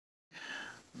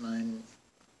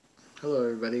Hello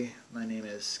everybody, my name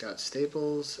is Scott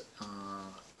Staples.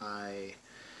 I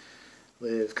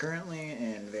live currently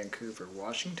in Vancouver,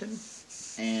 Washington,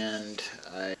 and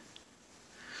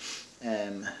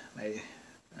am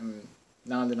I'm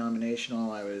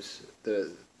non-denominational. I was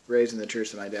raised in the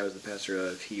church that my dad was the pastor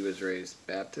of. He was raised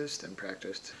Baptist and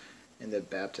practiced in the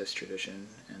Baptist tradition,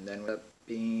 and then ended up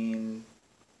being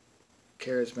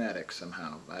charismatic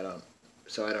somehow. I don't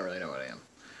really know what I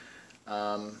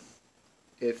am.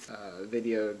 If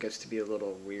video gets to be a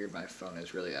little weird, my phone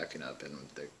is really acting up and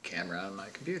the camera on my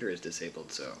computer is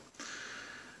disabled, so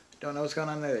don't know what's going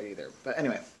on there either. But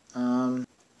anyway,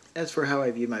 as for how I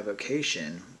view my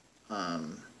vocation,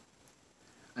 I'm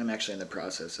actually in the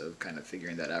process of kind of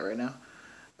figuring that out right now.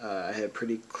 I had a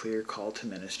pretty clear call to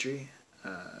ministry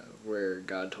where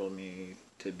God told me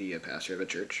to be a pastor of a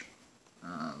church.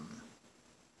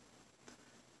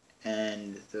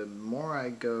 And the more I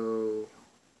go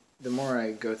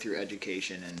through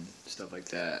education and stuff like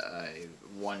that, I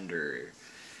wonder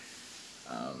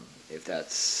if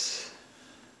that's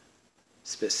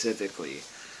specifically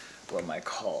what my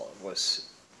call was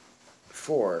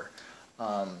for.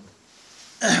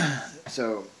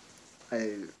 So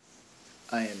I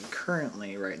am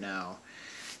currently right now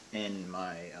in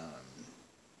my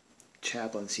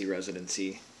chaplaincy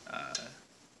residency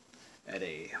at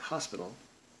a hospital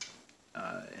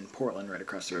in Portland, right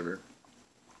across the river.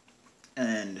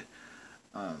 And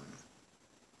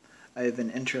I've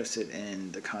been interested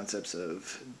in the concepts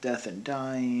of death and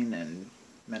dying and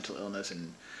mental illness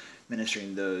and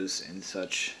ministering those in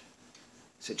such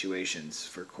situations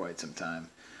for quite some time.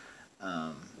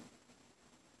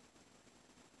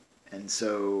 And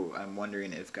so I'm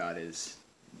wondering if God is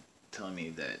telling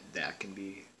me that can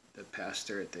be the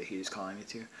pastor that He's calling me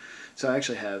to. So I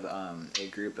actually have a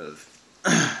group of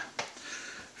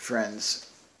friends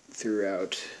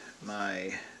throughout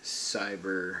my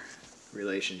cyber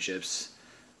relationships.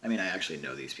 I mean, I actually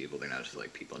know these people. They're not just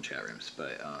like people in chat rooms.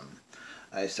 But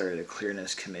I started a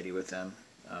clearness committee with them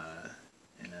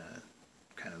in a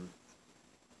kind of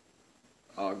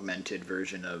augmented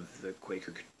version of the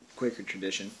Quaker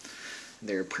tradition.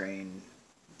 They're praying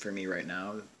for me right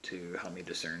now to help me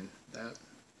discern that.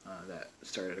 That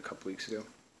started a couple weeks ago.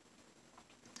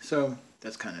 So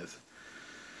that's kind of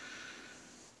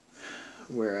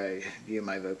where I view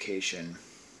my vocation.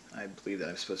 I believe that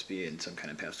I'm supposed to be in some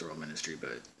kind of pastoral ministry,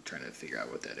 but trying to figure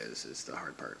out what that is the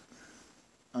hard part.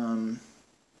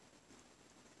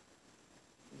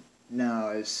 Now,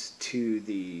 as to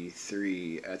the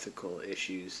three ethical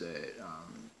issues that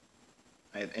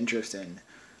I have interest in,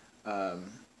 I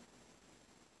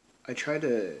try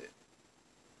to.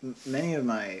 Many of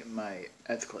my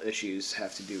ethical issues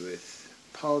have to do with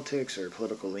politics or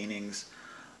political leanings.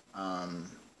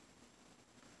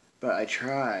 But I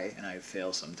try, and I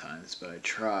fail sometimes, but I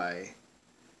try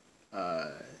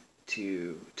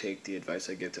to take the advice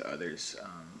I give to others,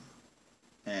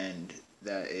 and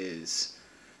that is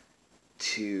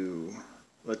to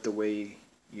let the way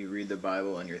you read the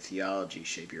Bible and your theology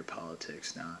shape your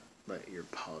politics, not let your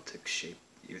politics shape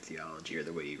your theology or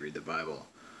the way you read the Bible.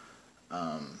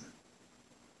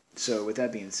 So with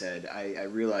that being said, I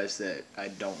realize that I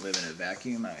don't live in a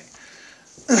vacuum.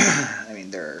 I mean,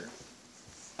 there are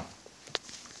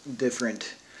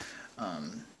different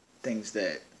things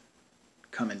that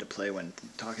come into play when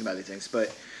talking about these things,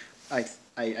 but I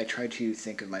try to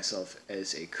think of myself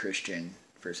as a Christian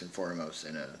first and foremost,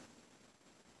 and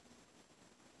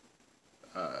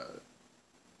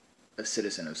a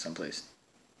citizen of someplace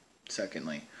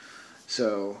secondly.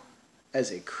 So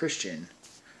as a Christian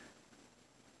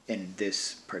in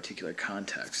this particular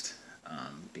context,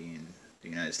 being the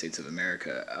United States of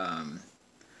America,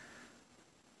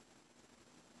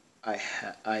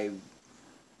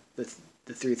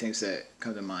 the three things that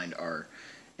come to mind are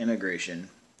immigration.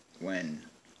 When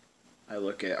I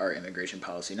look at our immigration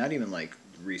policy, not even like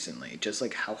recently, just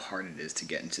like how hard it is to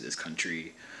get into this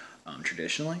country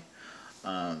traditionally,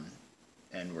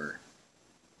 and we're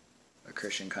a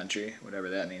Christian country, whatever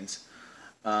that means.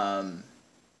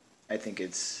 I think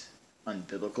it's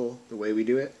unbiblical the way we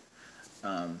do it.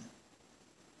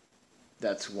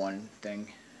 That's one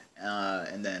thing,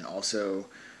 and then also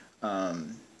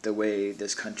the way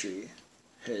this country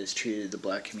has treated the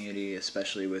black community,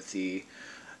 especially with the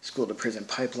school-to-prison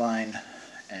pipeline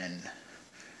and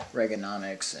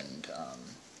Reaganomics and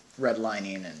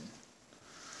redlining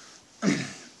and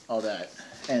all that,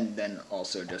 and then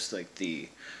also just like the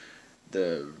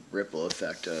ripple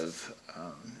effect of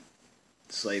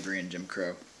slavery and Jim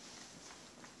Crow.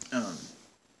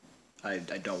 I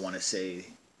don't want to say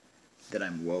that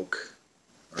I'm woke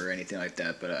or anything like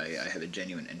that, but I have a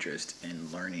genuine interest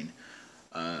in learning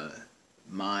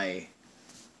my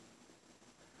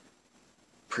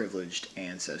privileged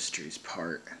ancestry's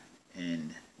part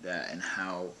in that, and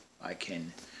how I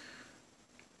can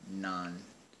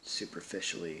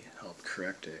non-superficially help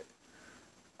correct it.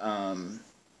 And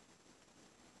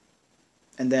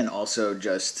then also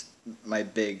just my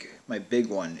big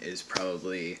one is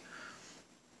probably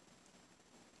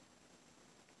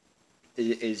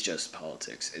it is just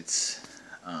politics.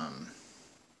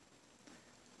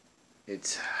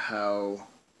 It's how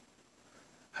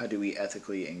do we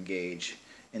ethically engage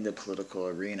in the political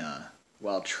arena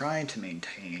while trying to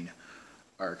maintain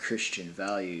our Christian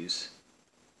values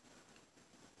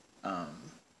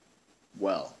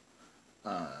well.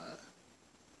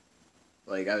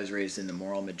 Like, I was raised in the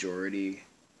moral majority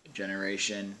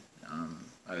generation.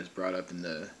 I was brought up in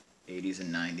the 80s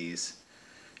and 90s.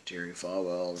 Jerry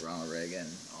Falwell, Ronald Reagan,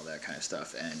 all that kind of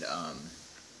stuff. And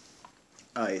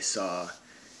I saw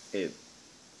it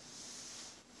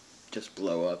just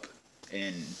blow up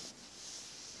in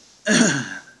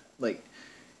like,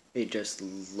 it just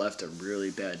left a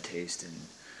really bad taste in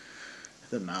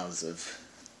the mouths of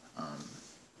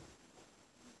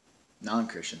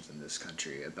non-Christians in this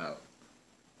country about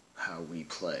how we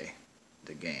play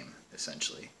the game,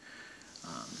 essentially.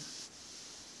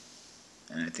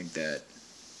 And I think that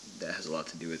has a lot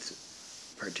to do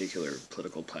with particular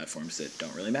political platforms that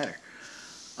don't really matter.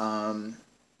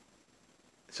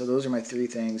 So those are my three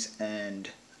things, and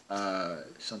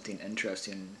something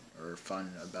interesting or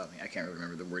fun about me. I can't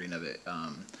remember the wording of it,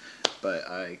 but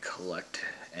I collect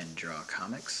and draw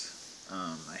comics.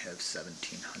 I have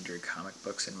 1,700 comic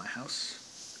books in my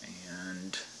house,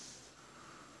 and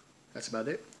that's about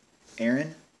it.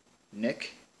 Aaron,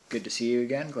 Nick, good to see you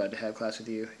again. Glad to have class with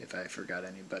you. If I forgot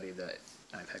anybody that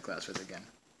I've had class with again,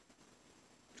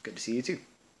 it's good to see you too.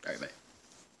 All right, bye.